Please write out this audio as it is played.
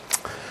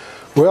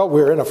Well,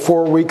 we're in a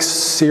 4-week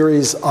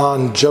series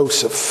on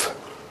Joseph.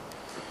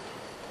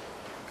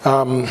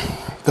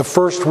 The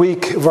first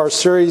week of our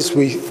series,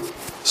 we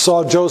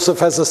saw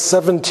Joseph as a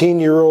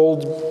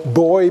 17-year-old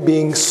boy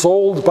being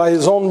sold by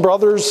his own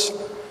brothers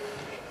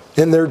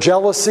in their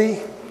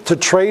jealousy to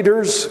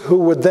traders who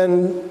would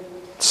then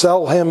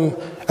sell him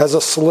as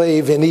a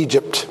slave in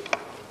Egypt.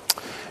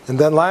 And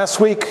then last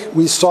week,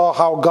 we saw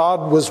how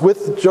God was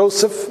with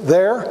Joseph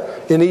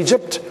there in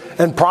Egypt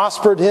and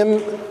prospered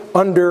him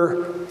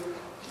under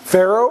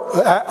Pharaoh,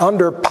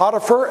 under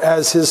Potiphar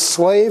as his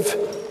slave,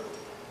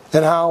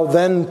 and how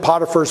then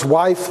Potiphar's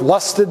wife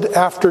lusted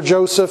after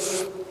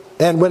Joseph,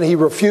 and when he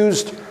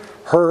refused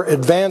her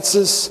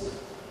advances,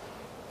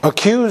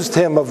 accused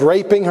him of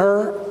raping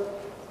her,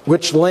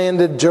 which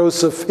landed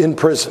Joseph in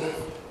prison.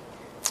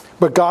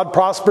 But God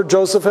prospered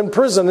Joseph in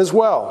prison as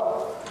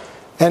well,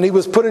 and he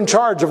was put in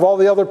charge of all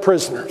the other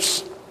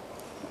prisoners.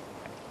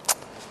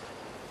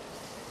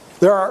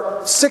 There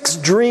are 6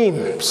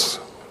 dreams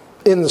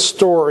in the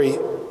story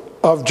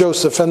of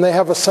Joseph, and they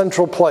have a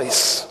central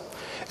place.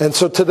 And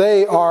so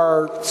today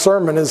our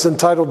sermon is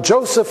entitled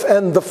Joseph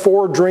and the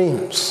 4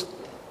 Dreams.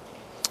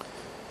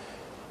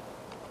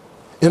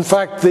 In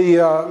fact, the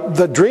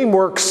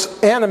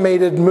DreamWorks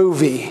animated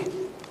movie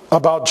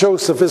about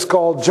Joseph is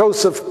called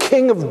Joseph,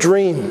 King of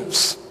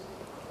Dreams.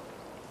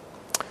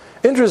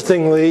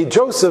 Interestingly,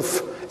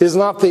 Joseph is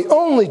not the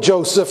only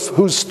Joseph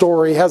whose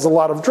story has a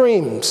lot of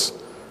dreams.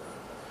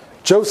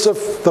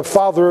 Joseph, the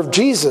father of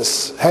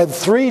Jesus, had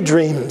 3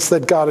 dreams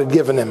that God had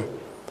given him.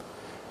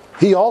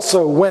 He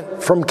also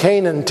went from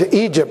Canaan to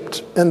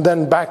Egypt and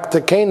then back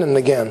to Canaan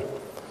again.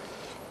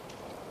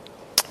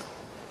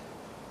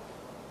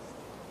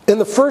 In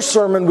the first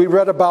sermon, we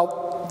read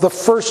about the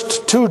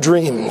first 2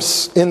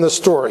 dreams in the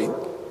story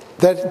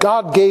that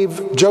God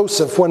gave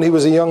Joseph when he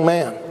was a young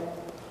man.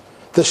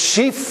 The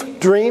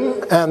sheaf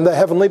dream and the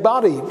heavenly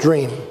body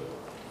dream,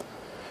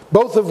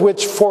 both of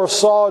which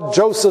foresaw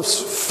Joseph's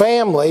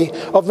family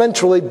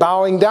eventually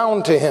bowing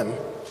down to him,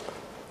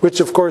 which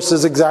of course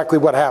is exactly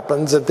what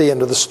happens at the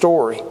end of the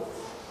story.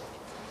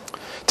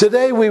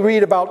 Today we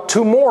read about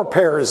 2 more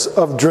pairs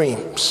of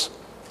dreams.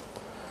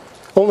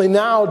 Only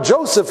now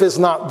Joseph is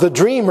not the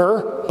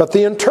dreamer, but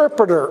the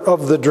interpreter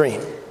of the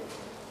dream.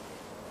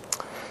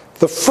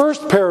 The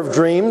first pair of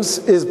dreams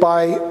is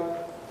by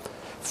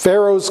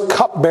Pharaoh's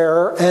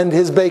cupbearer and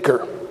his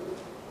baker,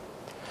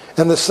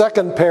 and the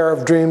second pair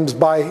of dreams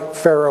by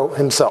Pharaoh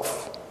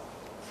himself.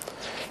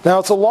 Now,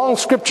 it's a long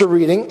scripture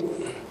reading.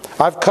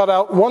 I've cut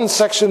out one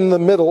section in the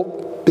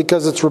middle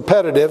because it's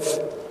repetitive,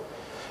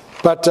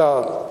 but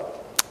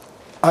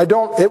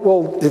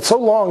it's so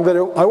long that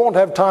I won't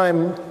have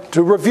time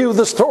to review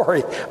the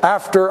story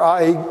after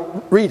I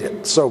read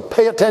it. So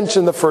pay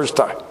attention the first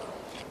time.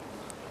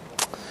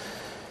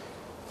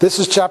 This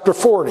is chapter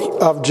 40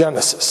 of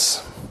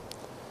Genesis.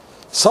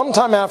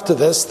 Sometime after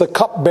this, the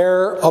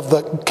cupbearer of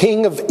the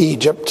king of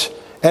Egypt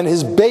and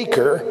his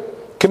baker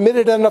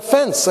committed an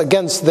offense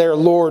against their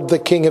lord, the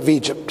king of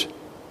Egypt.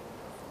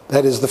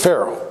 That is the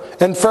Pharaoh.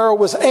 And Pharaoh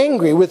was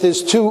angry with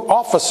his 2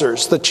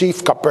 officers, the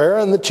chief cupbearer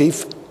and the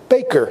chief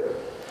baker.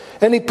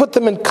 And he put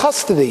them in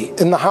custody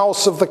in the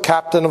house of the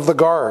captain of the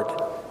guard,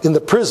 in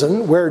the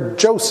prison where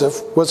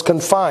Joseph was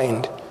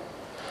confined.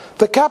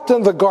 The captain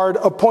of the guard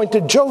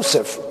appointed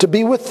Joseph to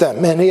be with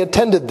them, and he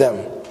attended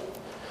them.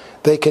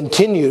 They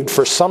continued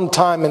for some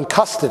time in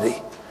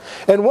custody,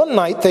 and one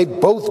night they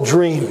both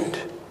dreamed.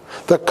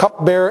 The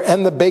cupbearer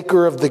and the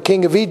baker of the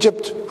king of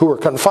Egypt, who were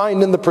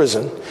confined in the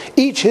prison,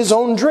 each his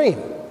own dream,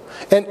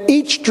 and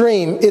each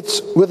dream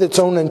with its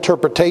own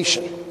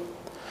interpretation.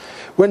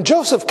 When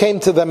Joseph came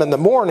to them in the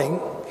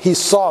morning, he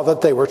saw that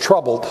they were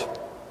troubled.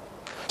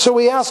 So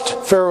he asked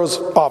Pharaoh's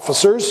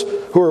officers,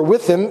 who were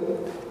with him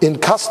in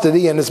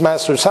custody in his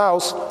master's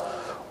house,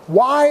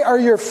 "Why are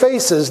your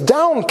faces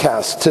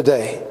downcast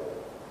today?"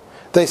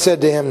 They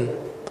said to him,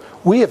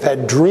 "We have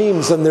had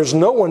dreams, and there's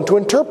no one to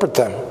interpret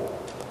them."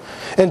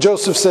 And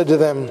Joseph said to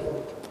them,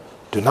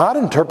 "Do not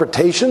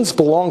interpretations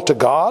belong to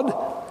God?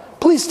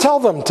 Please tell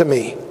them to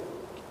me."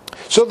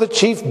 So the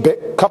chief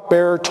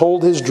cupbearer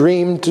told his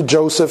dream to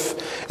Joseph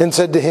and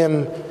said to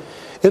him,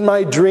 "In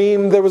my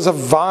dream there was a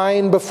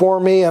vine before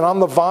me, and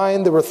on the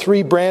vine there were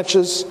 3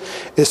 branches.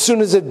 As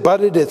soon as it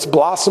budded, its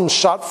blossoms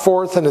shot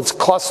forth, and its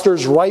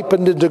clusters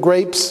ripened into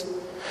grapes.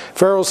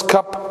 Pharaoh's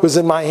cup was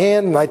in my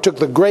hand, and I took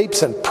the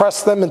grapes and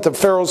pressed them into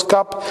Pharaoh's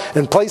cup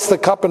and placed the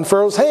cup in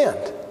Pharaoh's hand."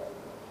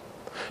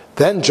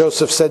 Then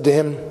Joseph said to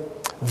him,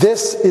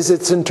 "This is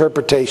its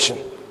interpretation.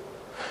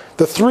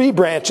 The 3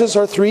 branches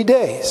are 3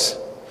 days.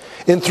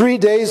 In 3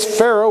 days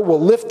Pharaoh will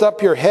lift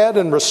up your head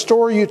and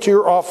restore you to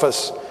your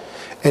office,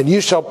 and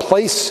you shall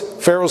place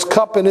Pharaoh's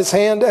cup in his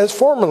hand as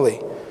formerly,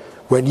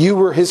 when you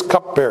were his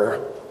cupbearer.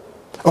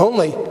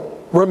 Only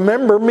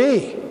remember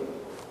me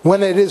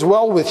when it is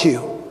well with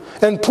you,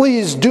 and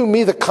please do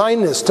me the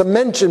kindness to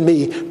mention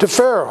me to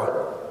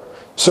Pharaoh,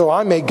 so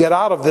I may get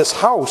out of this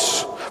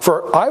house,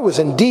 for I was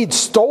indeed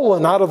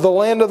stolen out of the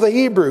land of the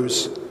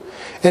Hebrews.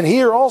 And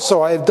here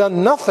also I have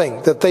done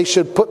nothing that they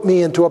should put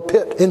me into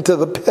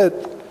the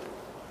pit.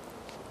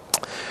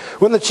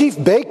 When the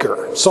chief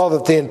baker saw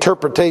that the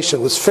interpretation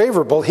was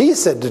favorable, he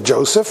said to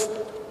Joseph,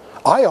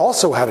 I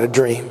also had a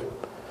dream.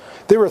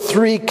 There were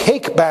 3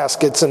 cake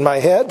baskets in my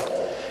head,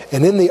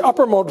 and in the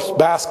uppermost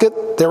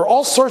basket there were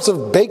all sorts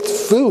of baked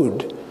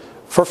food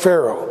for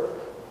Pharaoh,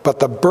 but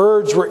the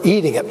birds were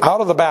eating it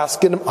out of the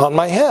basket on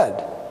my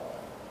head.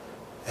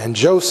 And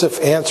Joseph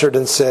answered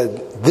and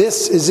said,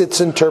 this is its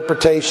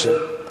interpretation.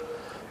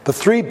 The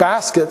 3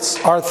 baskets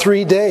are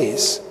 3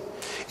 days.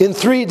 In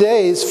 3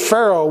 days,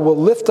 Pharaoh will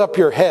lift up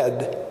your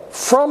head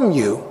from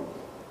you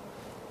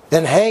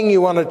and hang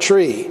you on a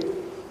tree.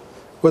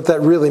 What that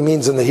really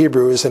means in the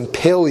Hebrew is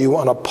impale you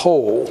on a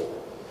pole.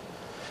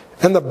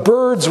 And the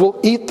birds will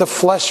eat the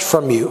flesh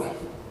from you.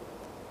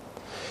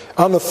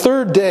 On the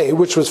 3rd day,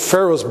 which was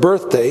Pharaoh's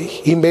birthday,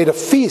 he made a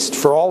feast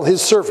for all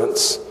his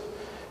servants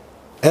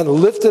and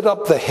lifted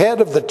up the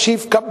head of the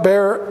chief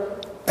cupbearer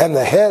and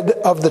the head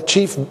of the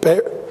chief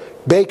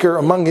baker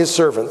among his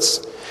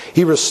servants.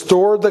 He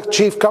restored the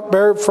chief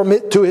cupbearer from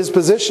it to his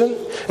position,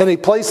 and he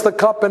placed the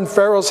cup in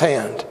Pharaoh's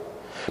hand.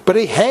 But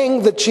he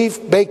hanged the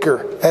chief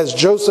baker as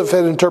Joseph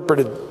had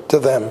interpreted to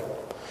them.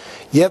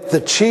 Yet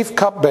the chief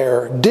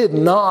cupbearer did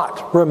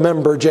not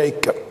remember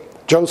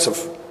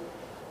Joseph,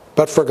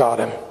 but forgot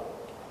him.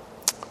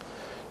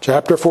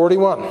 Chapter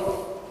 41.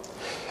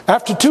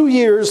 After 2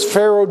 years,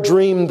 Pharaoh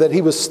dreamed that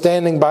he was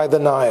standing by the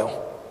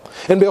Nile.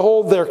 And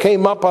behold, there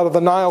came up out of the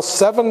Nile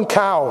 7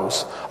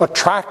 cows,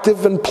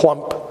 attractive and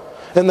plump,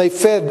 and they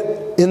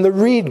fed in the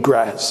reed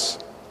grass.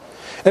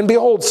 And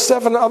behold,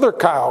 7 other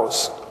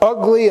cows,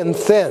 ugly and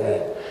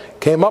thin,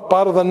 came up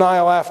out of the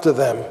Nile after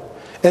them,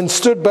 and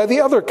stood by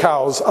the other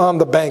cows on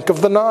the bank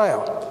of the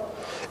Nile.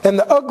 And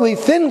the ugly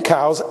thin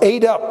cows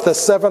ate up the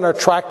 7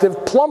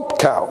 attractive plump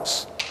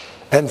cows.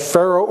 And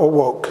Pharaoh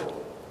awoke.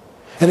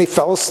 And he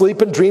fell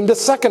asleep and dreamed a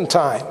second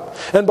time.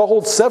 And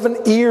behold, 7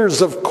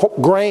 ears of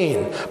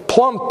grain,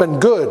 plump and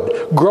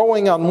good,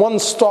 growing on one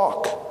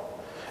stalk.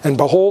 And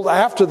behold,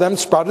 after them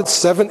sprouted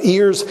 7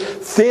 ears,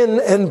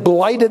 thin and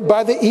blighted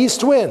by the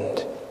east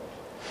wind.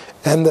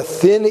 And the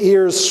thin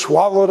ears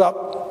swallowed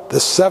up the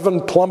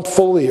 7 plump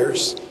full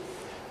ears.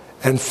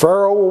 And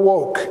Pharaoh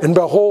awoke, and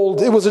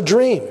behold, it was a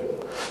dream.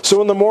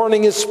 So in the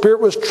morning his spirit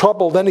was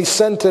troubled, and he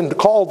sent and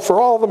called for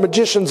all the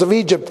magicians of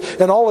Egypt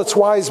and all its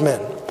wise men.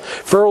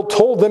 Pharaoh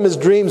told them his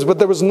dreams, but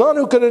there was none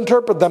who could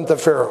interpret them to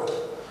Pharaoh.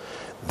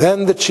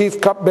 Then the chief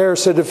cupbearer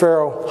said to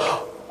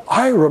Pharaoh,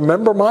 I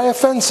remember my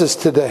offenses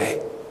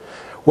today.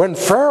 When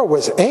Pharaoh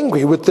was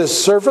angry with his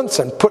servants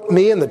and put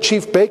me and the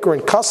chief baker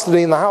in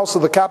custody in the house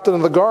of the captain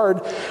of the guard,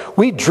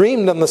 we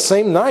dreamed on the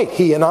same night,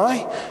 he and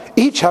I,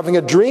 each having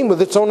a dream with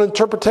its own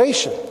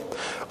interpretation.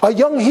 A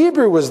young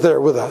Hebrew was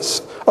there with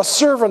us, a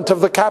servant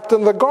of the captain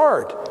of the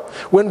guard.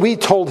 When we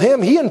told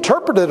him, he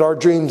interpreted our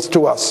dreams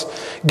to us,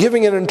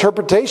 giving an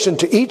interpretation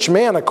to each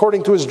man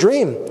according to his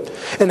dream.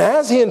 And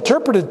as he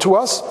interpreted to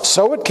us,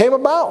 so it came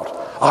about.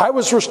 I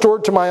was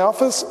restored to my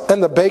office,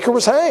 and the baker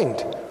was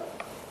hanged.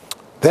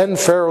 Then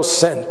Pharaoh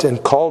sent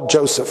and called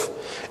Joseph,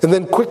 and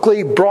then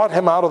quickly brought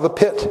him out of the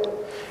pit.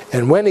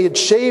 And when he had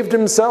shaved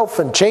himself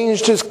and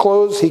changed his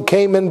clothes, he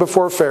came in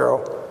before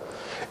Pharaoh.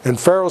 And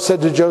Pharaoh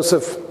said to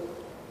Joseph,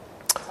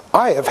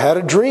 I have had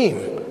a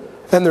dream,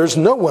 and there's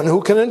no one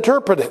who can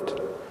interpret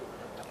it.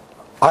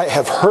 I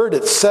have heard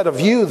it said of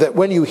you that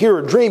when you hear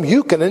a dream,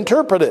 you can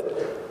interpret it.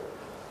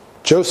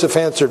 Joseph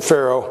answered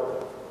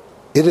Pharaoh,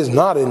 it is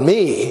not in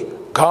me.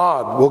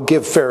 God will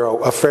give Pharaoh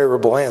a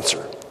favorable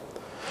answer.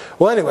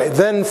 Well, anyway,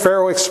 then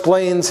Pharaoh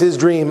explains his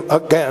dream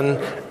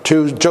again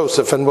to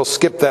Joseph, and we'll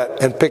skip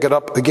that and pick it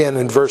up again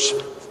in verse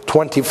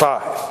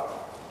 25.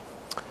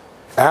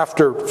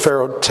 After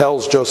Pharaoh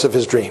tells Joseph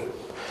his dream.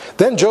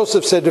 Then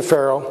Joseph said to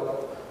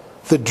Pharaoh,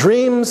 the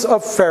dreams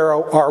of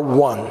Pharaoh are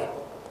one.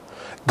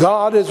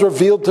 God has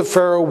revealed to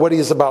Pharaoh what he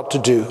is about to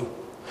do.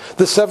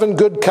 The 7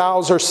 good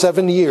cows are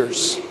 7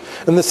 years,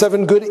 and the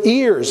 7 good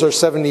ears are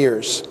 7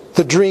 years.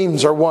 The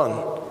dreams are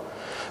one.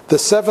 The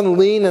 7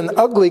 lean and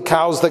ugly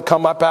cows that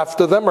come up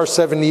after them are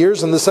 7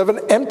 years, and the 7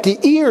 empty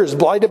ears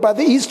blighted by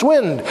the east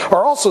wind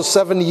are also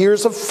 7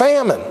 years of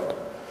famine.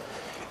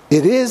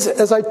 It is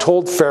as I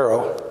told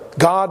Pharaoh.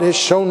 God has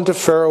shown to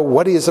Pharaoh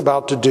what he is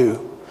about to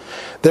do.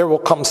 There will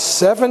come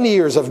 7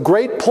 years of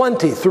great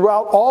plenty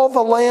throughout all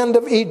the land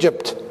of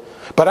Egypt.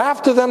 But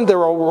after them there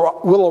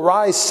will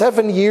arise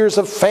 7 years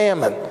of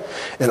famine,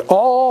 and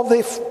all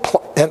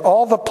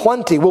the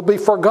plenty will be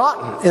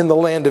forgotten in the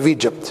land of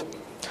Egypt.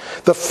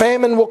 The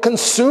famine will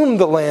consume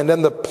the land,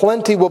 and the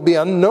plenty will be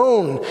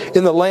unknown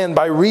in the land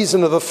by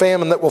reason of the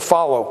famine that will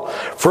follow,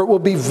 for it will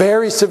be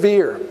very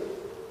severe.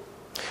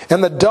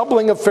 And the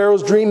doubling of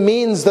Pharaoh's dream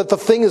means that the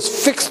thing is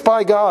fixed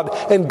by God,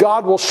 and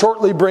God will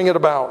shortly bring it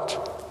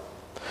about.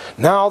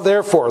 Now,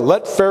 therefore,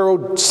 let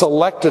Pharaoh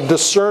select a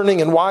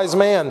discerning and wise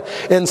man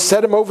and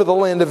set him over the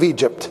land of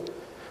Egypt.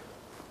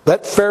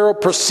 Let Pharaoh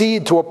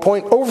proceed to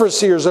appoint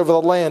overseers over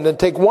the land and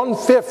take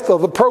 1/5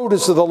 of the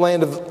produce of the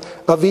land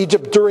of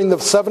Egypt during the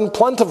 7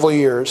 plentiful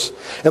years.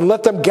 And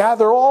let them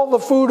gather all the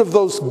food of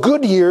those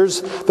good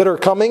years that are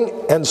coming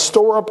and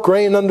store up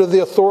grain under the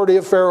authority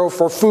of Pharaoh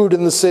for food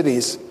in the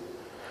cities.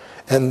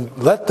 and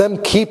let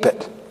them keep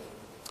it.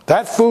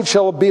 That food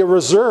shall be a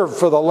reserve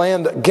for the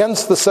land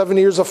against the 7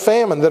 years of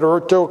famine that are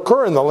to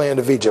occur in the land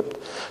of Egypt,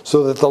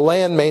 so that the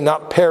land may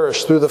not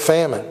perish through the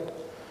famine.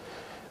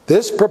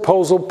 This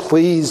proposal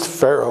pleased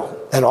Pharaoh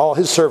and all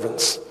his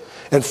servants.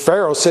 And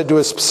Pharaoh said to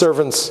his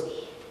servants,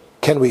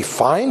 "Can we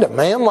find a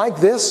man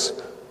like this,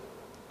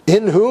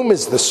 in whom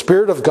is the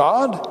Spirit of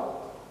God?"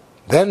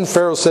 Then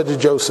Pharaoh said to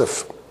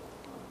Joseph,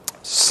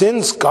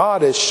 "Since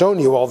God has shown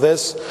you all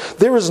this,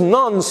 there is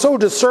none so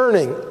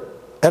discerning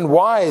and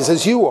wise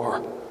as you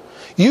are.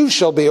 You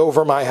shall be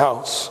over my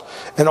house,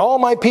 and all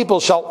my people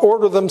shall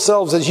order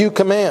themselves as you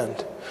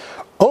command.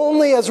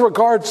 Only as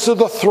regards to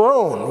the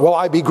throne will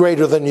I be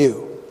greater than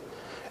you."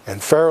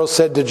 And Pharaoh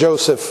said to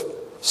Joseph,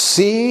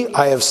 "See,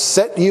 I have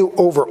set you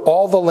over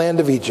all the land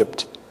of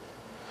Egypt."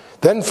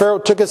 Then Pharaoh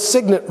took a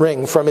signet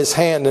ring from his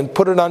hand and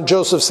put it on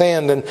Joseph's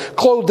hand, and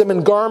clothed him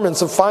in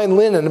garments of fine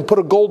linen, and put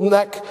a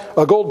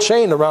gold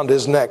chain around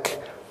his neck.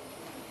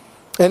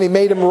 And he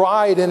made him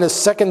ride in his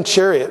second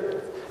chariot.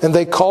 And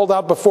they called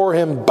out before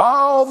him,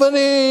 "Bow the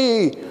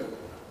knee!"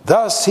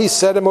 Thus he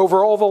set him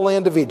over all the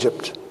land of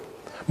Egypt.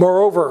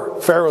 Moreover,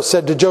 Pharaoh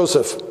said to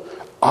Joseph,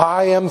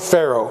 "I am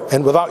Pharaoh,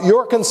 and without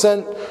your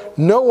consent,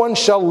 no one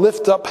shall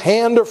lift up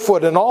hand or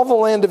foot in all the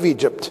land of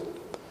Egypt."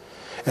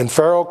 And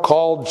Pharaoh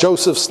called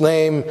Joseph's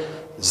name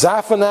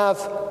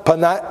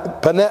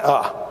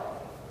Zaphanath-Paneah,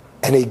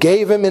 and he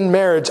gave him in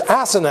marriage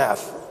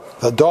Asenath,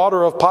 the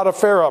daughter of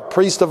Potiphera,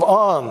 priest of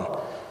On.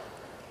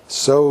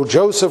 So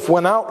Joseph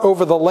went out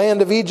over the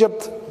land of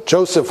Egypt.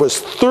 Joseph was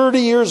 30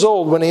 years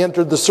old when he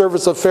entered the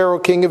service of Pharaoh,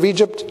 king of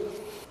Egypt.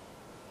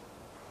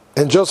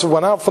 And Joseph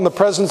went out from the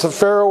presence of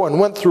Pharaoh and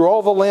went through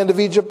all the land of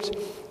Egypt.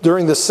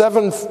 During the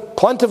 7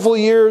 plentiful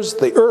years,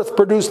 the earth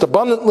produced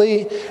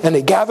abundantly, and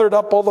he gathered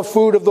up all the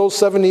food of those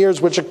 7 years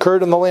which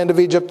occurred in the land of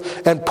Egypt,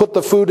 and put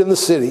the food in the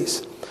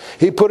cities.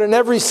 He put in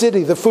every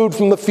city the food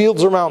from the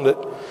fields around it.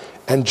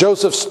 And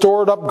Joseph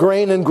stored up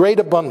grain in great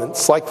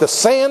abundance, like the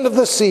sand of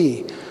the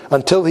sea,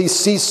 until he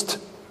ceased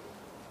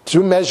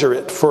to measure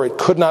it, for it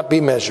could not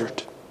be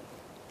measured.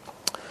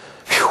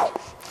 Whew.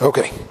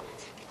 Okay.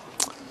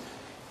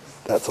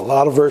 That's a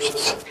lot of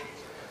verses.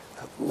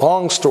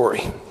 Long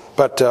story.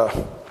 But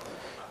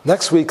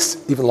next week's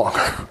even longer.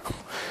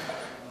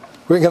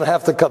 We're going to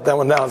have to cut that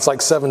one down. It's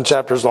like 7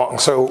 chapters long.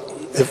 So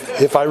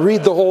if I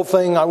read the whole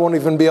thing, I won't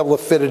even be able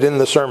to fit it in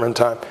the sermon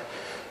time.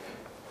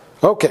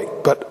 Okay,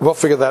 but we'll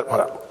figure that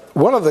one out.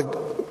 One of the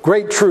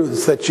great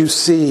truths that you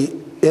see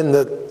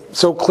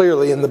so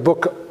clearly in the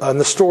book, in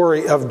the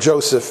story of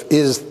Joseph,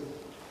 is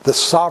the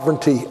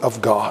sovereignty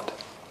of God.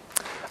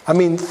 I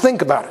mean,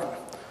 think about it.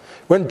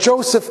 When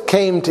Joseph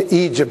came to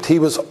Egypt, he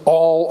was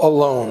all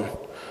alone.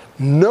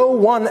 No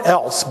one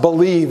else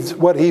believed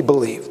what he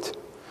believed.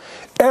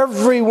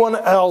 Everyone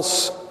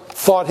else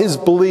thought his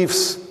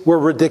beliefs were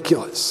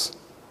ridiculous.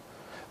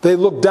 They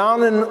looked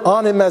down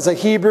on him as a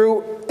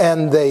Hebrew,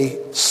 and they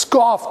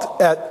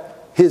scoffed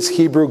at his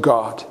Hebrew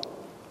God.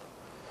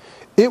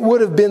 It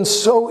would have been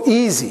so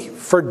easy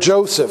for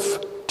Joseph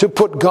to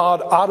put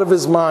God out of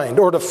his mind,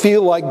 or to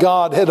feel like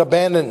God had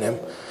abandoned him,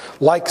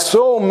 like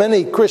so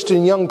many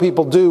Christian young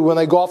people do when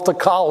they go off to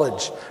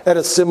college at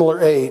a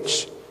similar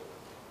age.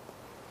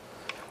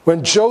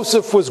 When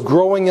Joseph was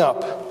growing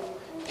up,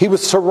 he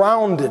was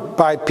surrounded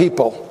by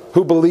people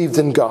who believed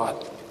in God.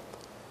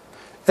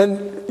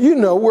 And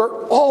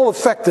we're all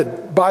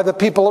affected by the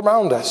people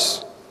around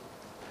us.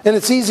 And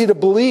it's easy to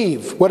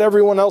believe what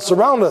everyone else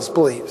around us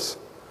believes.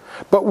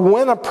 But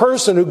when a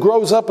person who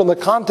grows up in the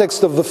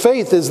context of the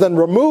faith is then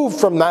removed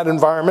from that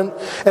environment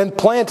and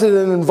planted in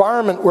an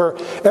environment where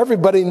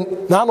everybody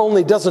not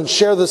only doesn't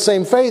share the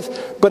same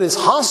faith, but is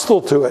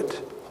hostile to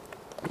it,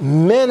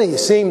 many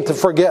seem to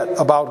forget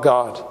about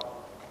God.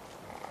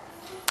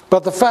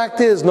 But the fact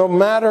is, no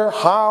matter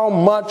how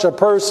much a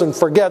person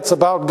forgets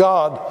about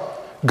God,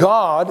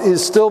 God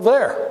is still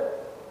there.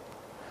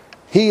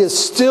 He is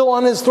still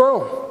on his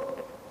throne.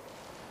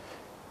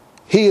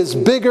 He is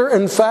bigger,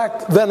 in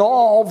fact, than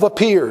all the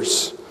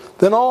peers,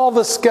 than all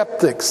the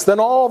skeptics, than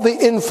all the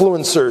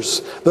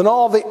influencers, than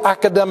all the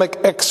academic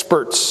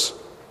experts.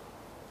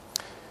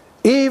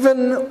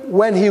 Even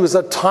when he was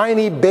a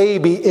tiny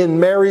baby in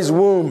Mary's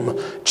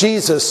womb,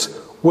 Jesus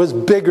was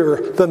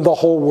bigger than the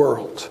whole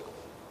world.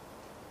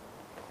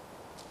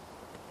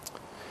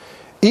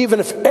 Even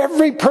if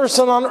every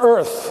person on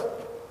earth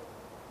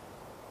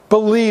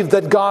believed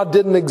that God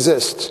didn't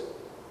exist,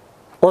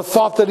 or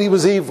thought that he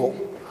was evil,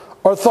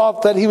 or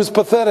thought that he was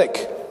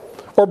pathetic,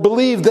 or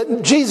believed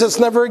that Jesus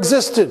never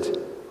existed,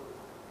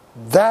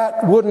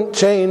 that wouldn't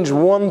change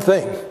one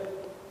thing.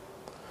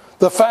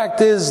 The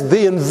fact is,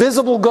 the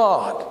invisible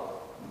God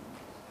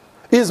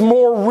is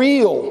more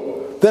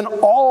real than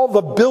all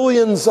the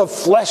billions of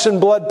flesh and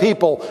blood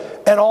people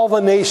and all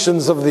the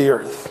nations of the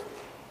earth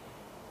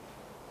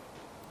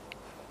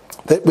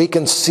that we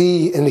can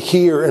see and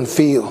hear and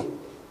feel.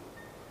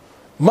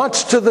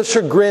 Much to the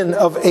chagrin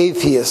of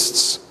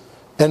atheists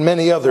and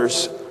many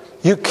others,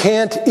 you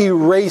can't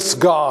erase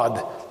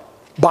God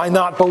by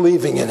not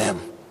believing in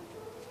him.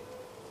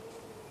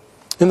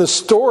 In the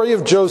story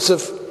of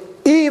Joseph,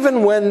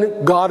 even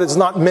when God is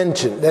not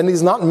mentioned, and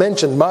he's not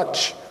mentioned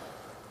much.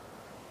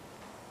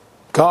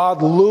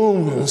 God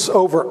looms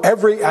over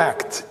every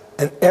act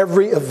and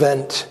every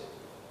event.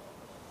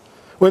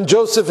 When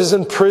Joseph is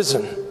in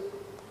prison,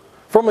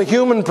 from a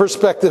human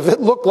perspective,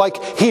 it looked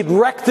like he'd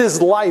wrecked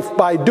his life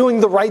by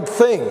doing the right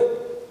thing.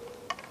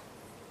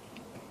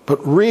 But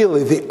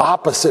really, the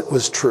opposite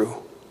was true.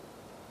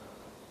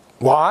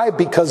 Why?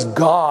 Because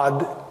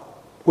God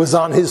was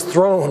on his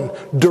throne,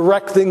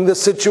 directing the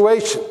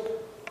situation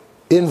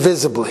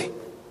invisibly.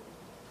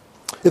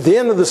 At the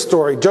end of the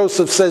story,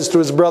 Joseph says to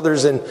his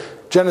brothers in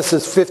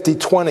Genesis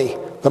 50:20,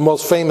 the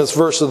most famous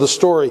verse of the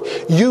story,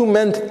 "You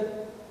meant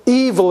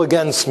evil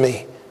against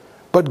me,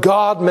 but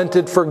God meant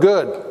it for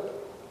good."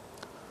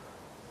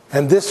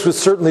 And this was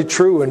certainly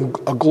true and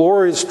a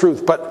glorious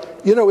truth. But,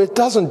 it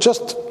doesn't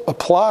just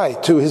apply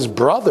to his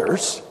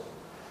brothers.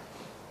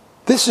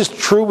 This is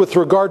true with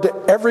regard to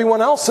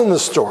everyone else in the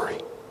story.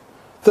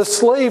 The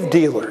slave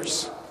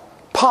dealers,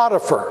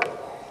 Potiphar,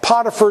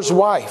 Potiphar's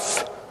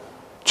wife,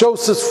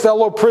 Joseph's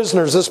fellow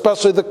prisoners,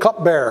 especially the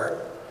cupbearer,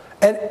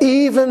 and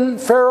even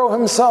Pharaoh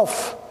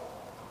himself.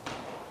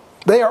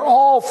 They are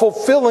all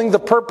fulfilling the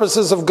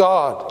purposes of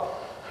God,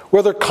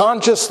 whether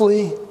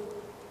consciously,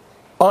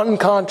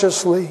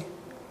 unconsciously,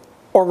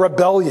 or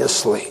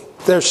rebelliously.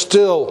 They're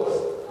still,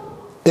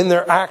 in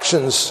their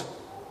actions,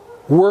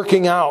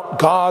 working out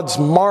God's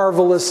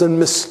marvelous and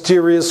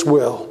mysterious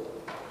will.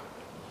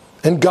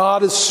 And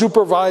God is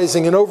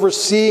supervising and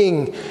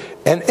overseeing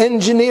and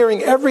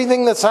engineering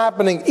everything that's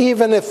happening,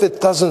 even if it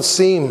doesn't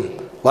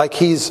seem like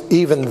he's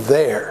even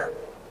there.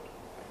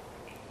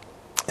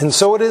 And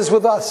so it is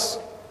with us.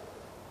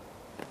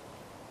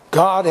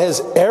 God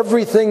has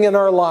everything in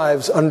our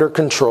lives under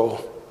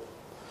control.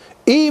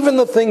 Even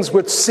the things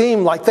which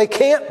seem like they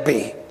can't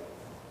be.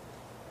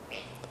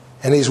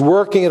 And he's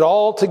working it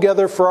all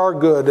together for our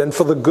good and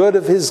for the good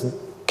of his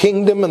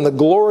kingdom and the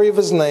glory of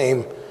his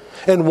name.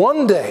 And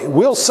one day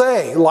we'll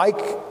say,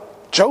 like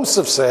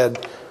Joseph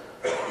said,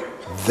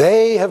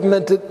 they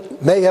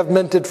may have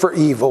meant it for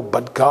evil,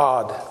 but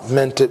God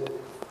meant it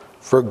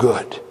for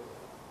good.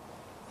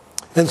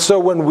 And so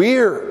when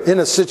we're in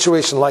a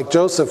situation like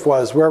Joseph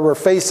was, where we're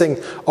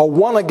facing a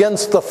 1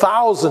 against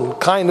 1,000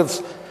 kind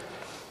of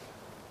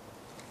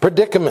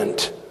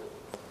predicament,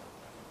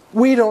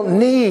 we don't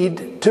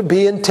need to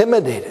be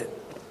intimidated.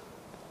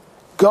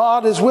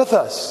 God is with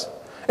us.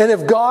 And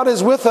if God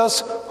is with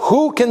us,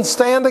 who can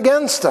stand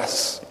against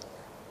us?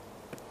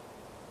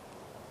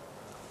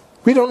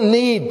 We don't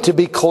need to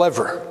be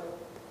clever.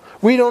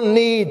 We don't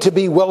need to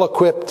be well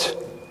equipped.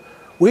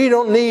 We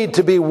don't need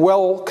to be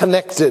well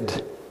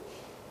connected.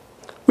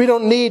 We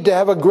don't need to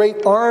have a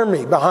great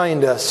army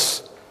behind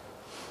us.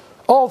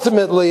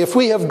 Ultimately, if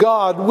we have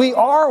God, we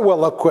are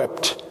well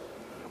equipped.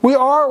 We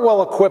are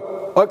well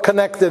equipped,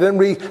 connected, and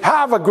we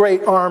have a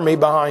great army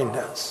behind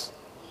us.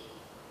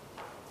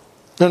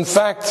 In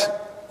fact,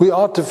 we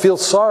ought to feel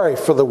sorry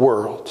for the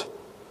world.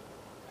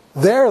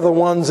 They're the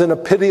ones in a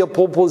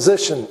pitiable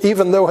position,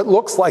 even though it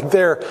looks like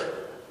they're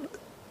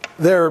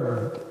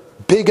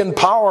big and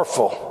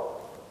powerful.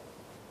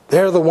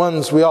 They're the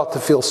ones we ought to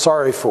feel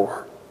sorry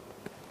for.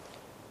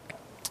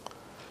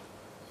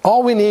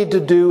 All we need to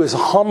do is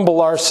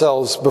humble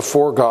ourselves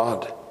before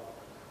God,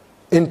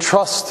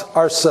 entrust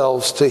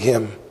ourselves to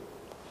him,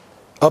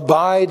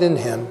 abide in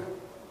him,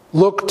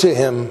 look to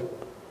him,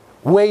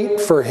 wait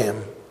for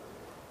him,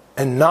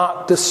 and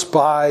not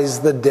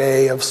despise the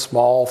day of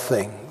small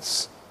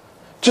things.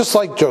 Just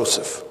like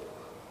Joseph.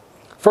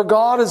 For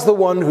God is the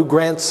one who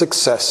grants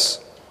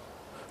success,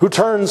 who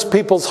turns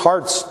people's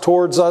hearts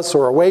towards us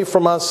or away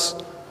from us,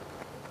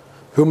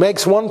 who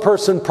makes one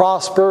person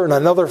prosper and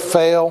another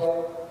fail.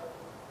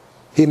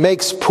 He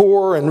makes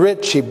poor and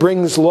rich, he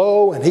brings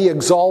low and he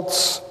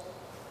exalts.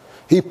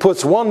 He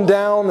puts one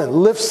down and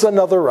lifts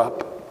another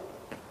up.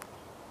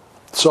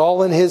 It's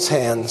all in his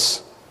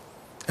hands.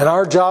 And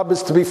our job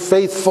is to be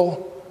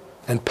faithful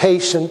and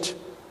patient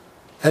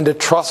and to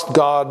trust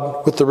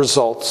God with the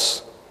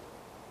results.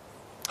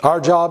 Our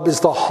job is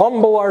to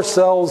humble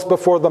ourselves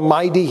before the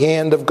mighty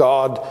hand of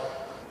God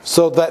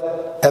so that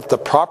at the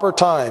proper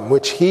time,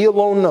 which he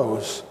alone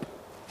knows,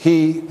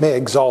 he may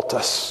exalt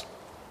us.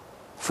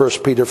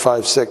 1 Peter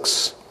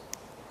 5:6.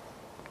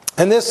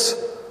 And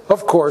this,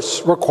 of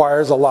course,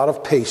 requires a lot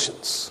of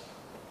patience.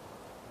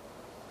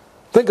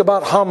 Think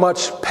about how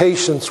much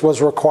patience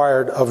was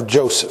required of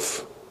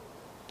Joseph.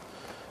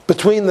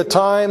 Between the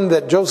time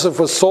that Joseph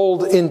was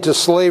sold into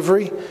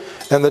slavery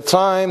and the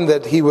time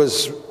that he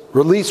was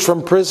released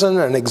from prison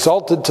and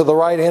exalted to the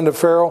right hand of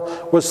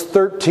Pharaoh was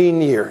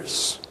 13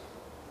 years.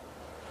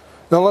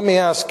 Now let me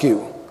ask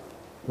you,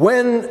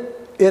 when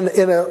in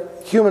a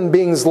human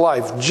being's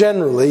life,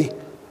 generally,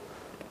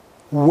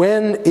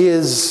 when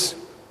is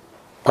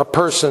a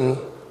person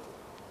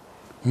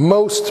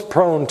most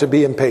prone to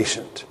be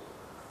impatient?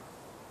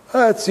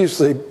 It's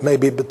usually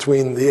maybe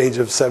between the age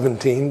of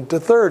 17 to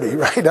 30,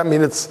 right? I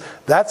mean,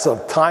 that's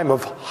a time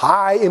of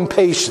high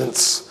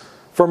impatience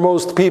for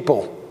most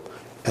people.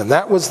 And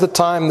that was the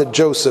time that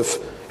Joseph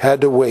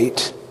had to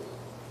wait.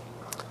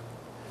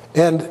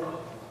 And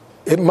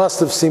It must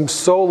have seemed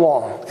so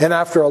long. And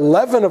after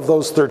 11 of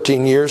those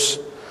 13 years,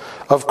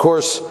 of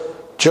course,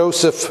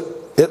 Joseph,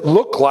 it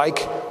looked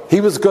like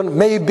he was going to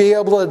maybe be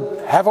able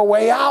to have a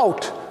way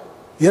out.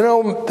 You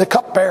know, the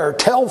cupbearer,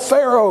 tell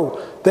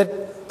Pharaoh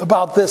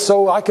about this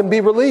so I can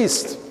be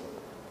released.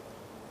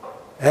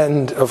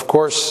 And of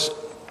course,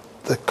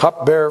 the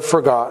cupbearer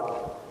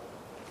forgot,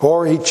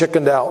 or he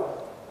chickened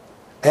out.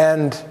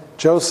 And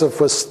Joseph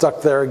was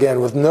stuck there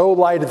again with no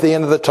light at the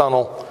end of the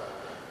tunnel.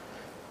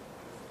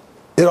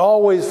 It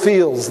always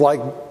feels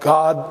like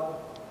God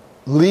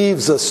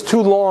leaves us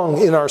too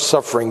long in our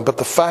suffering. But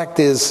the fact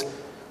is,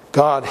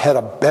 God had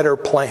a better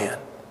plan.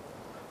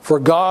 For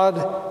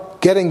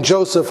God, getting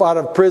Joseph out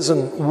of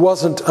prison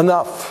wasn't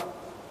enough.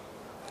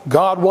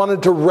 God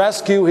wanted to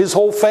rescue his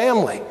whole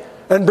family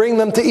and bring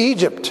them to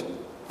Egypt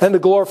and to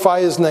glorify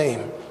his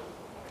name.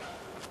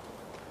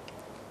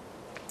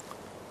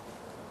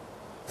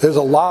 There's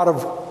a lot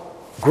of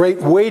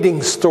great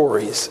waiting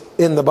stories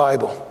in the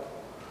Bible.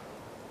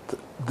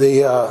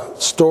 The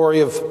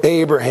story of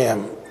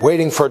Abraham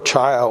waiting for a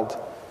child.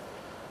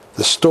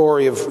 The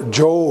story of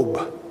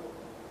Job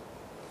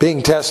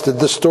being tested.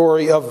 The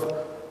story of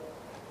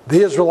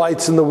the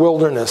Israelites in the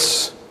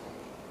wilderness.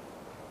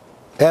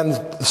 And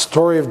the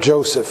story of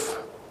Joseph.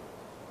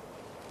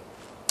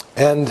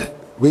 And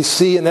we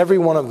see in every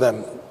one of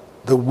them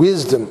the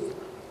wisdom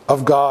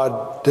of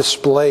God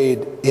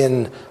displayed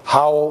in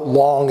how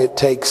long it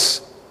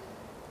takes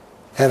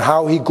and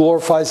how he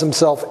glorifies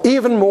himself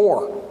even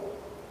more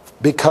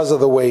because of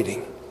the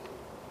waiting.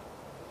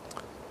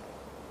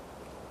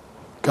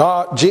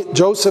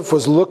 Joseph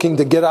was looking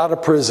to get out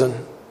of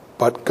prison,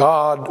 but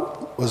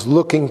God was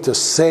looking to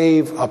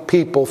save a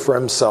people for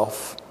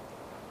himself.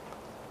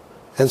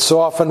 And so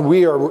often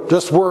we are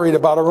just worried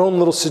about our own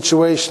little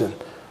situation,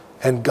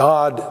 and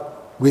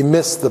we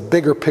miss the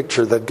bigger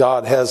picture that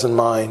God has in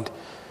mind.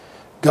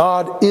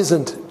 God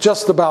isn't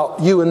just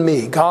about you and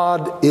me.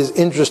 God is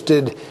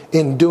interested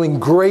in doing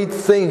great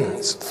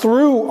things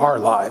through our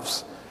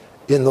lives,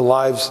 in the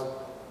lives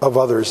of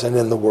others and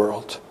in the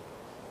world.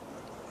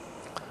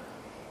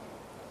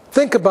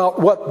 Think about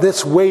what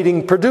this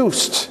waiting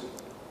produced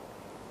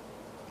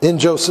in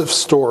Joseph's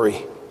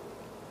story.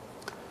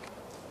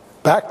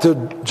 Back to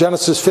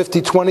Genesis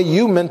 50:20,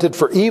 you meant it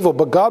for evil,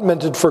 but God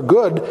meant it for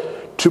good,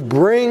 to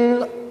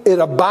bring it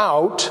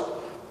about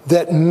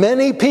that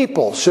many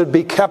people should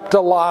be kept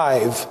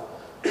alive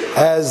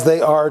as they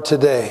are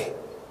today.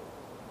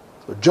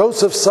 So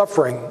Joseph's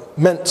suffering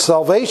meant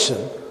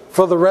salvation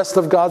for the rest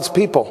of God's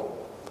people.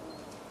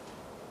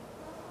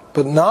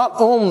 But not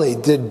only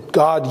did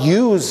God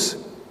use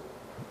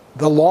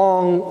the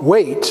long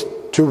wait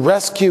to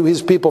rescue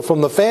his people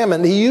from the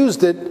famine, he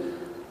used it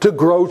to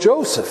grow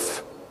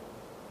Joseph.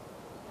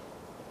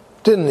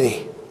 Didn't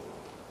he?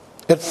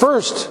 At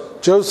first,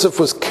 Joseph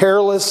was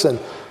careless and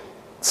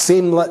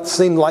seemed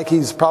like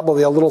he's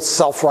probably a little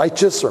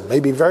self-righteous, or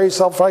maybe very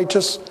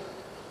self-righteous.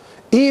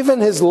 Even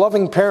his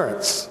loving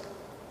parents,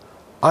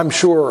 I'm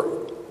sure,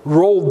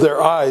 rolled their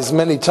eyes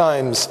many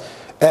times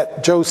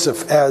at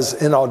Joseph as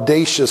an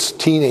audacious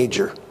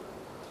teenager.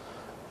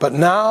 But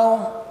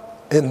now,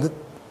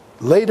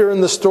 later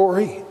in the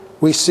story,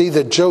 we see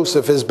that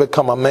Joseph has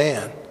become a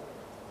man.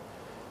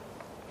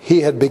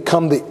 He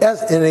became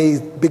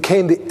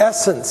the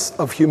essence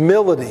of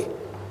humility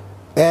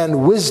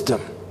and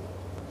wisdom.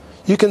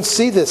 You can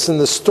see this in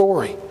the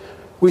story.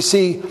 We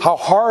see how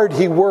hard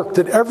he worked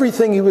at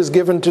everything he was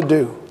given to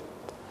do.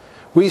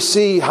 We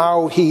see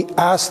how he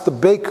asked the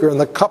baker and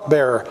the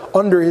cupbearer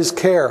under his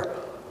care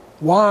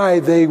why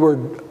they were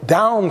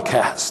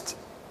downcast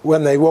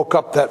when they woke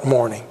up that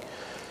morning.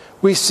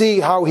 We see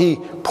how he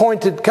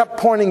kept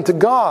pointing to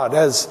God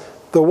as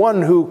the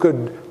one who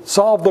could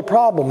solve the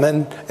problem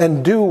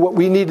and do what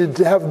we needed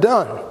to have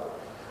done.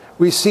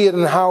 We see it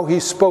in how he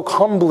spoke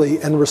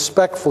humbly and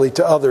respectfully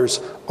to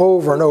others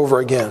over and over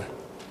again.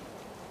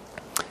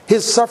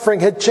 His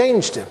suffering had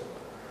changed him,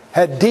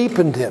 had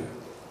deepened him,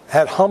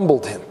 had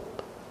humbled him.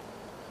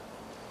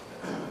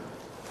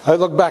 I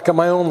look back at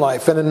my own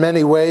life, and in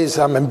many ways,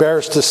 I'm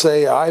embarrassed to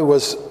say I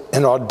was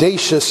an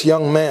audacious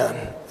young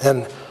man.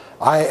 And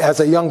as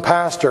a young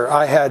pastor,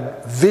 I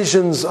had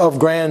visions of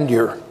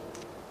grandeur.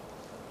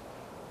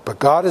 But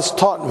God has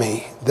taught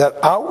me that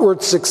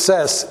outward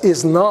success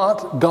is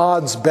not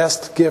God's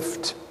best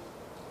gift.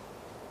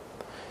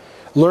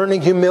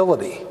 Learning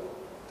humility,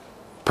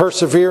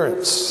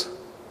 perseverance,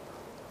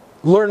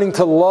 learning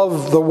to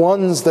love the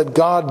ones that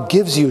God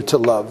gives you to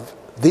love,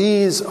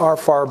 these are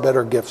far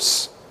better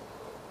gifts.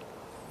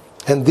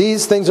 And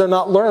these things are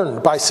not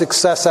learned by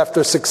success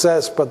after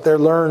success, but they're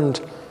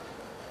learned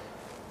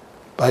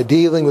by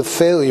dealing with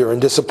failure and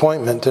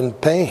disappointment and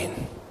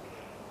pain.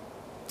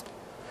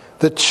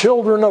 The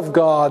children of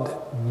God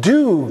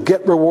do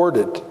get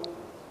rewarded,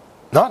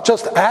 not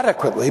just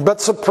adequately,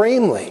 but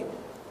supremely,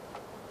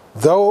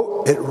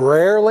 though it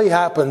rarely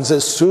happens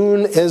as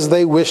soon as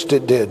they wished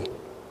it did.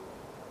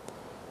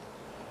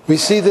 We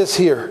see this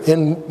here.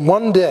 In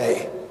one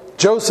day,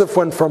 Joseph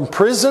went from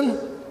prison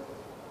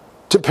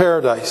to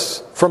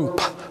paradise, from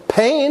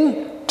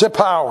pain to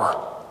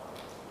power.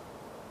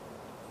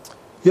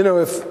 You know,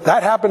 if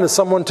that happened to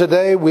someone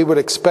today, we would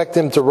expect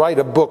him to write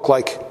a book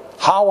like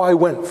How I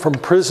Went from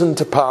Prison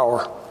to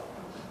Power.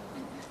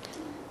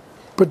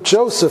 But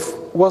Joseph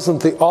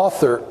wasn't the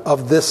author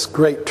of this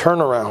great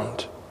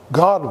turnaround.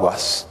 God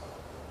was.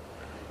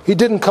 He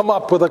didn't come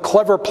up with a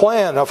clever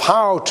plan of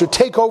how to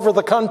take over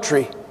the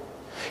country.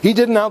 He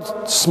didn't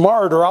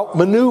outsmart or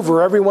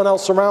outmaneuver everyone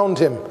else around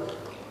him.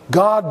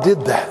 God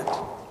did that.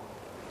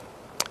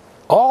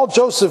 All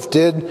Joseph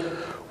did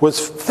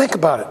was, think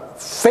about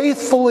it,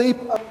 faithfully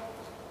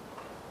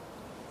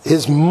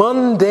his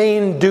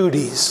mundane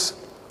duties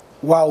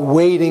while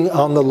waiting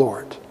on the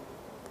Lord.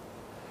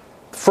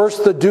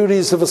 First, the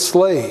duties of a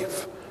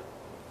slave,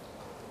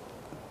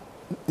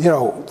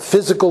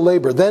 physical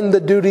labor. Then the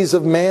duties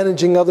of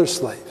managing other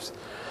slaves.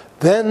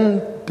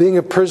 Then being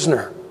a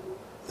prisoner.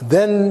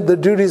 Then the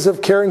duties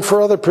of caring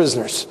for other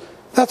prisoners.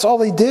 That's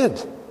all he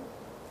did.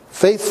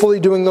 Faithfully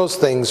doing those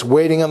things,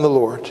 waiting on the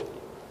Lord.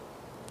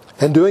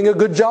 And doing a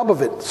good job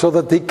of it so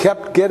that he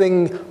kept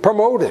getting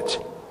promoted.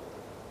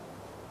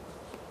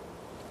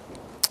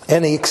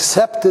 And he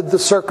accepted the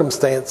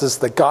circumstances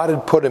that God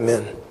had put him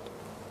in.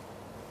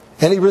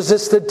 And he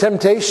resisted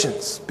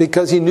temptations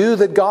because he knew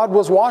that God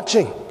was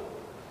watching.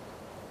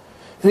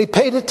 And he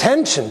paid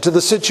attention to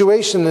the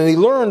situation, and he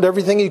learned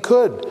everything he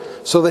could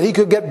so that he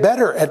could get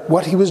better at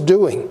what he was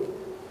doing.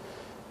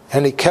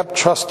 And he kept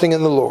trusting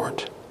in the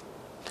Lord.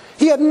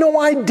 He had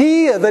no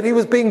idea that he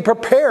was being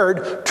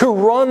prepared to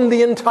run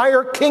the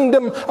entire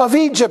kingdom of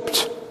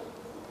Egypt.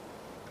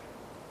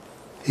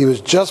 He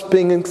was just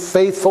being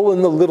faithful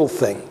in the little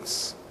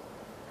things.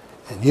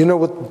 And you know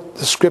what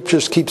the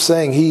scriptures keep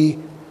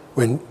saying?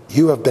 When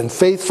you have been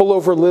faithful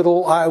over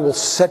little, I will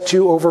set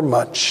you over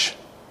much.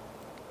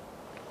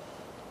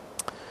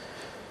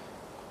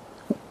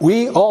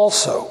 We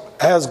also,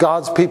 as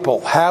God's people,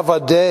 have a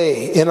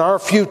day in our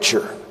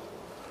future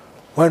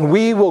when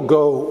we will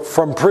go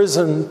from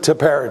prison to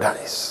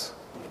paradise,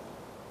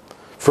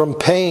 from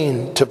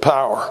pain to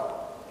power.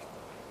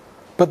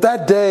 But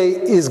that day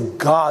is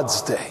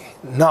God's day,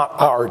 not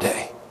our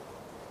day.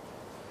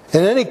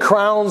 And any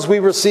crowns we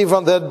receive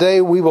on that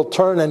day, we will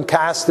turn and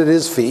cast at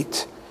His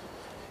feet.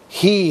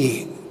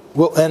 He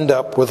will end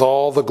up with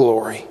all the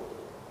glory.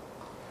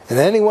 And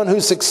anyone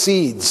who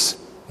succeeds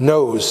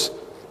knows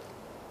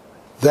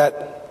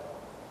that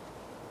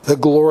the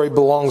glory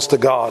belongs to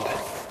God.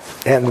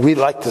 And we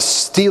like to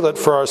steal it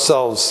for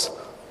ourselves.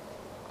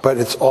 But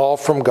it's all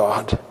from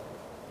God.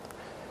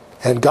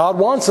 And God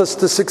wants us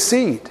to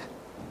succeed.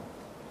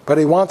 But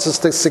He wants us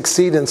to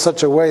succeed in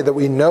such a way that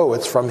we know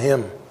it's from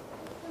Him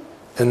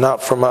and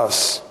not from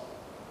us.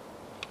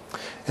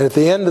 And at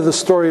the end of the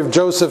story of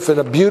Joseph, in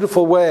a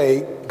beautiful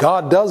way,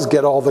 God does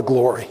get all the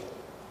glory.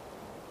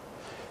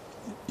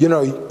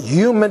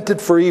 You meant it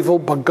for evil,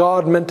 but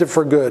God meant it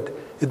for good.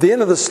 At the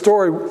end of the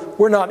story,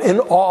 we're not in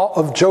awe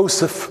of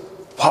Joseph.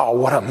 Wow,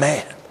 what a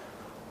man.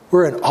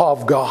 We're in awe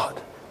of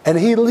God. And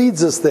He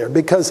leads us there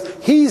because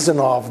He's in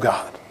awe of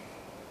God,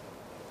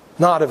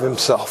 not of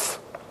himself.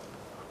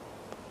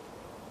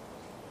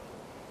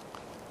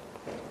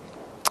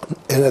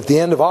 And at the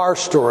end of our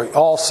story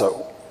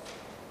also,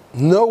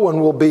 no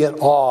one will be in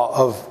awe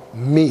of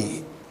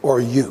me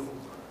or you.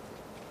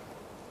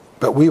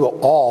 But we will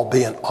all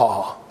be in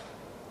awe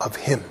of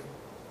Him,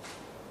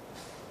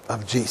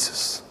 of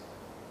Jesus,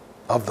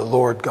 of the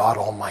Lord God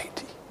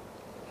Almighty.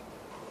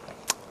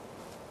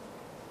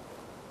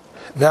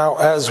 Now,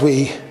 as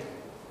we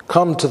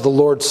come to the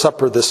Lord's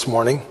Supper this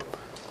morning,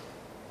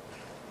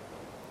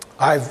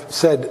 I've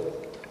said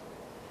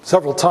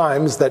several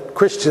times that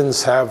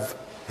Christians have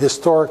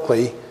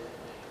historically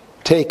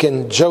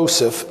taken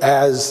Joseph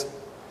as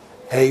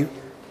a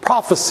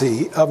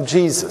prophecy of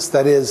Jesus.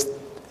 That is,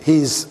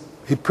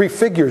 he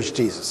prefigures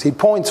Jesus. He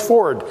points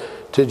forward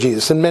to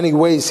Jesus. In many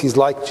ways, he's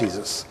like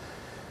Jesus.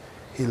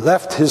 He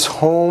left his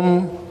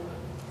home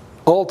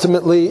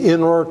ultimately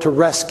in order to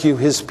rescue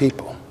his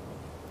people.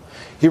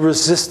 He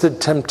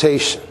resisted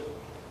temptation.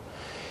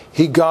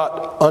 He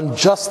got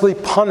unjustly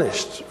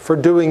punished for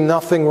doing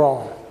nothing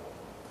wrong.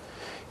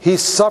 He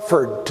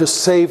suffered to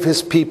save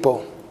his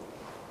people.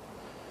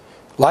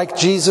 Like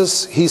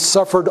Jesus, he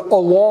suffered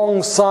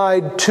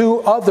alongside two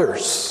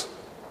others.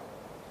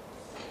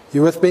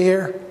 You with me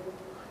here?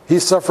 He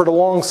suffered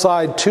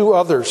alongside two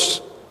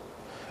others.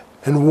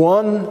 And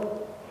one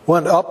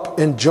went up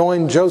and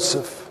joined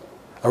Joseph.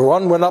 Or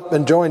one went up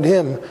and joined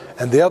him,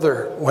 and the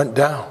other went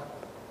down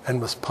and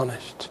was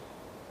punished.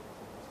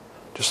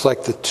 Just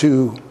like the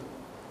two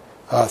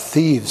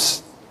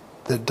thieves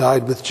that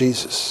died with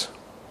Jesus.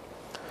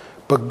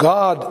 But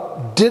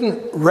God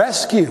didn't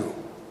rescue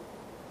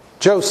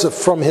Joseph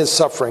from his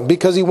suffering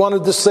because He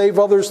wanted to save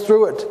others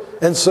through it.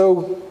 And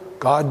so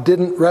God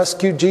didn't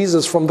rescue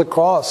Jesus from the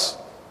cross,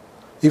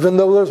 even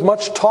though there's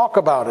much talk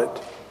about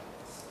it,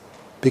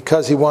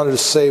 because He wanted to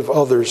save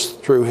others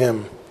through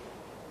him.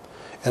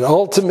 And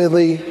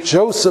ultimately,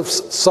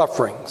 Joseph's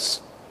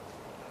sufferings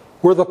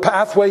were the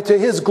pathway to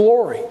his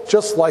glory,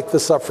 just like the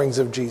sufferings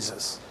of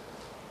Jesus.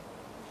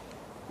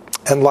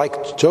 And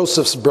like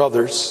Joseph's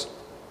brothers,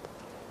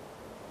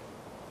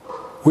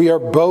 we are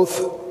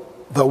both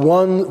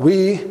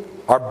we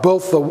are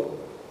both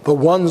the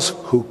ones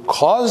who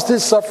caused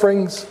his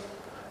sufferings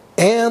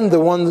and the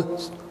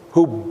ones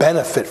who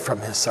benefit from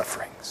his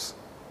sufferings.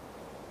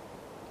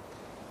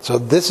 So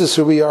this is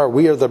who we are.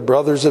 We are the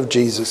brothers of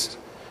Jesus,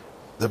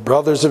 the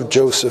brothers of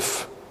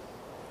Joseph,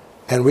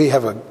 and we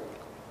have an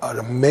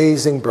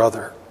amazing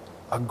brother,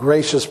 a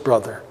gracious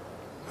brother,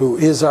 who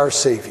is our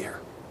Savior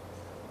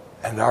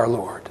and our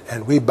Lord.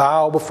 And we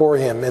bow before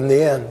him in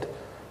the end,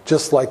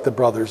 just like the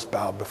brothers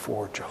bowed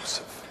before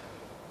Joseph.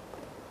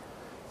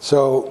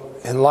 So,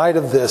 in light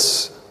of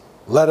this,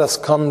 let us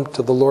come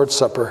to the Lord's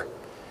Supper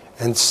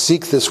and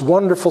seek this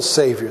wonderful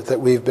Savior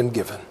that we've been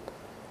given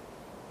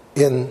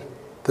in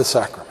the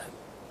sacrament.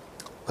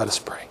 Let us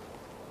pray.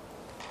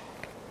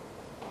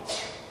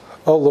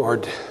 Oh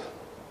Lord,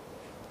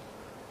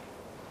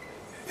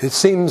 it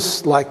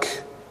seems like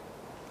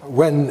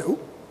when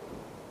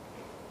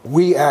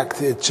we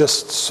act, it's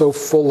just so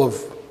full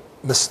of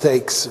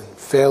mistakes and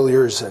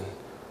failures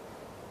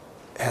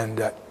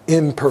and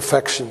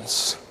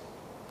imperfections.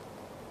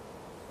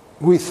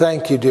 We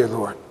thank you, dear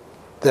Lord,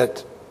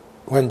 that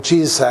when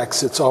Jesus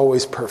acts, it's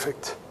always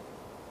perfect.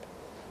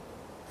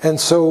 And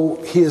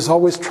so he is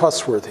always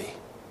trustworthy.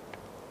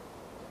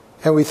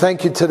 And we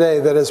thank you today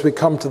that as we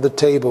come to the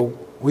table,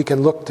 we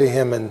can look to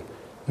him and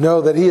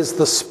know that he is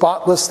the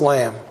spotless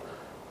Lamb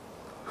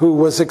who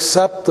was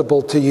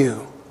acceptable to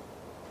you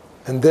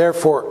and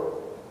therefore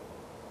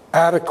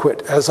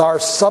adequate as our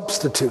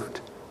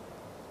substitute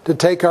to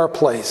take our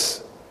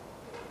place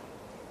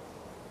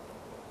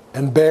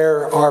and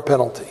bear our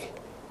penalty.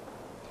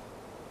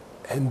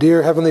 And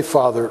dear Heavenly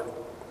Father,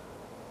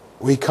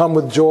 we come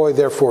with joy,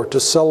 therefore, to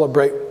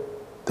celebrate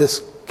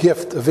this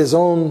gift of his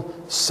own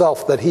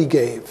self that he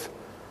gave,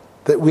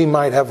 that we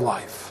might have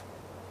life.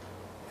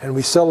 And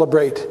we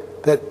celebrate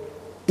that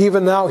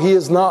even now he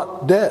is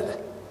not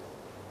dead,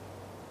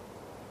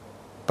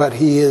 but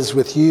he is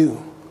with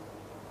you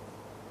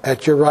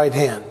at your right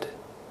hand.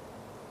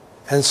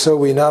 And so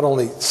we not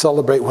only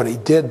celebrate what he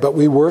did, but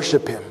we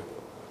worship him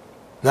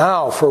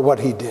now for what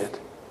he did.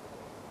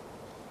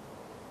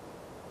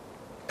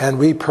 And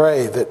we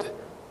pray that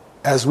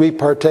as we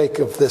partake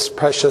of this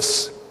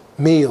precious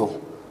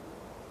meal,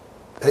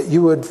 that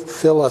you would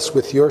fill us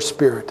with your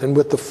Spirit and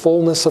with the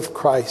fullness of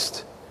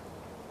Christ.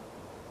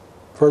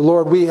 For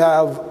Lord, we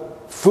have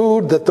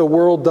food that the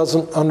world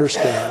doesn't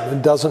understand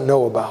and doesn't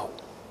know about.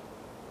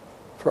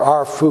 For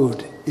our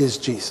food is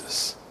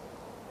Jesus.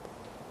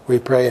 We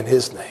pray in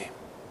his name.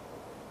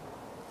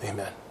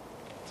 Amen.